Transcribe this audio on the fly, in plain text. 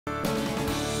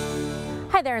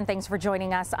Hi there and thanks for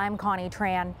joining us. I'm Connie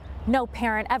Tran. No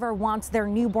parent ever wants their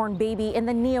newborn baby in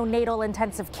the neonatal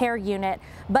intensive care unit,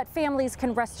 but families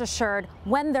can rest assured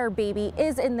when their baby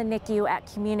is in the NICU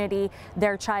at Community,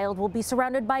 their child will be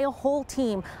surrounded by a whole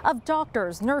team of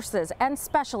doctors, nurses, and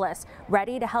specialists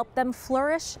ready to help them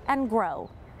flourish and grow.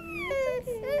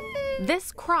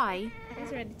 This cry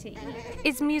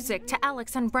is music to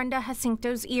Alex and Brenda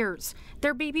Jacinto's ears.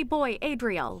 Their baby boy,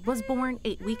 Adriel, was born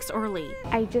 8 weeks early.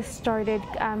 I just started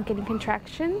getting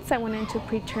contractions. I went into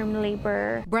preterm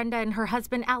labor. Brenda and her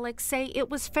husband, Alex, say it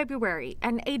was February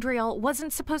and Adriel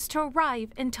wasn't supposed to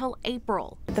arrive until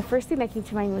April. The first thing that came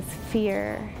to mind was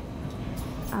fear.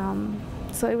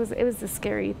 So it was a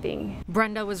scary thing.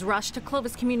 Brenda was rushed to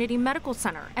Clovis Community Medical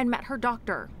Center and met her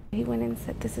doctor. He went in and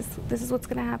said, this is what's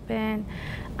going to happen.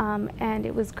 And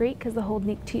it was great because the whole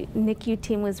NICU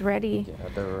team was ready.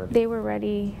 Yeah, they were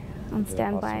ready on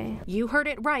standby. Awesome. You heard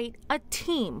it right, a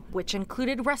team, which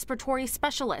included respiratory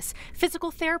specialists,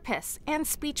 physical therapists, and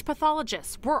speech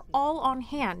pathologists were all on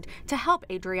hand to help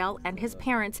Adriel and his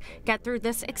parents get through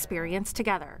this experience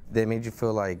together. They made you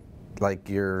feel like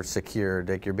you're secured,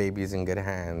 like your baby's in good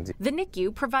hands. The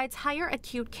NICU provides higher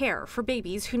acute care for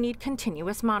babies who need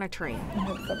continuous monitoring.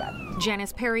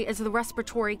 Janice Perry is the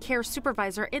respiratory care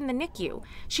supervisor in the NICU.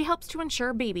 She helps to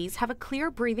ensure babies have a clear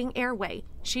breathing airway.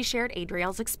 She shared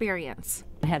Adriel's experience.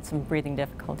 I had some breathing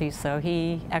difficulties, so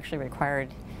he actually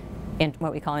required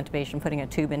what we call intubation, putting a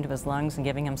tube into his lungs and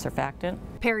giving him surfactant.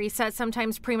 Perry says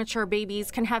sometimes premature babies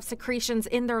can have secretions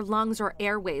in their lungs or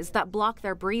airways that block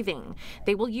their breathing.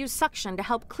 They will use suction to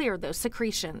help clear those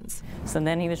secretions. So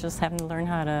then he was just having to learn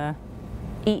how to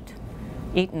eat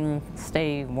and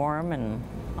stay warm and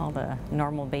all the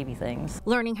normal baby things.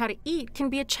 Learning how to eat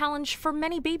can be a challenge for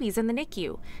many babies in the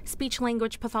NICU.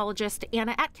 Speech-language pathologist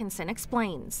Anna Atkinson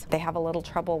explains. They have a little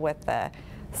trouble with the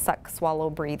suck, swallow,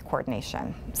 breathe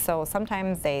coordination. So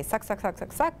sometimes they suck, suck, suck,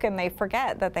 suck, suck, and they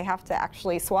forget that they have to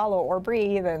actually swallow or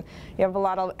breathe, and you have a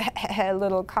lot of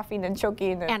little coughing and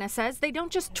choking. Anna says they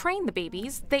don't just train the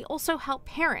babies, they also help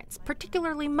parents,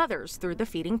 particularly mothers, through the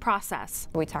feeding process.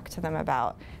 We talk to them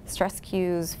about stress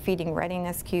cues, feeding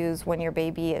readiness cues, when your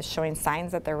baby is showing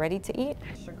signs that they're ready to eat.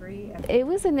 It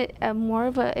was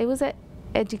an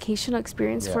educational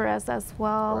experience for us as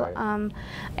well. Right.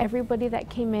 Everybody that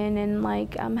came in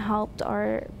and helped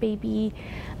our baby,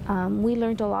 we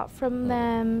learned a lot from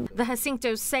them. The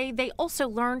Jacintos say they also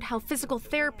learned how physical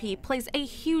therapy plays a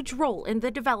huge role in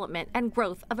the development and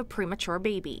growth of a premature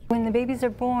baby. When the babies are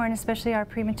born, especially our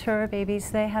premature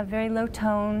babies, they have very low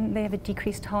tone, they have a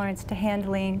decreased tolerance to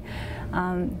handling.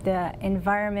 The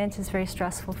environment is very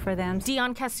stressful for them.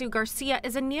 Dion Casu Garcia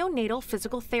is a neonatal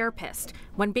physical therapist.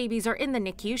 When babies are in the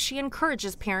NICU, she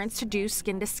encourages parents to do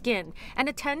skin-to-skin and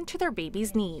attend to their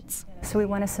baby's needs. So we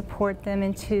want to support them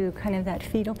into kind of that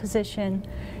fetal position,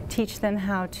 teach them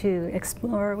how to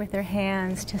explore with their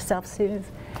hands, to self-soothe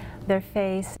their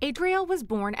face. Adriel was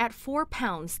born at 4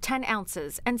 pounds, 10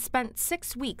 ounces and spent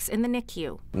 6 weeks in the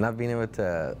NICU. Not being able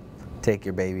to take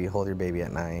your baby, hold your baby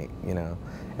at night, you know,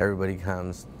 everybody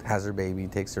comes, has their baby,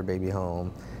 takes their baby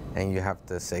home, and you have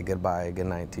to say goodbye,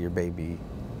 goodnight to your baby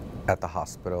at the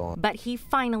hospital. But he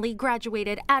finally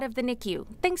graduated out of the NICU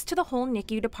thanks to the whole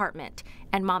NICU department,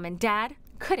 and Mom and Dad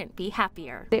couldn't be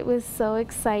happier. It was so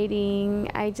exciting.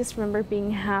 I just remember being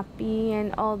happy,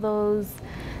 and all those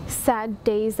sad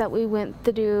days that we went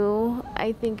through,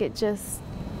 I think it just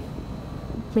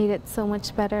made it so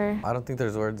much better. I don't think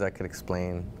there's words that could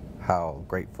explain how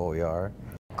grateful we are.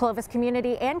 Clovis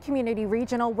Community and Community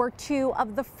Regional were 2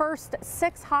 of the first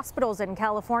 6 hospitals in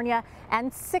California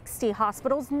and 60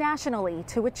 hospitals nationally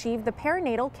to achieve the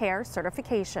perinatal care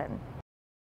certification.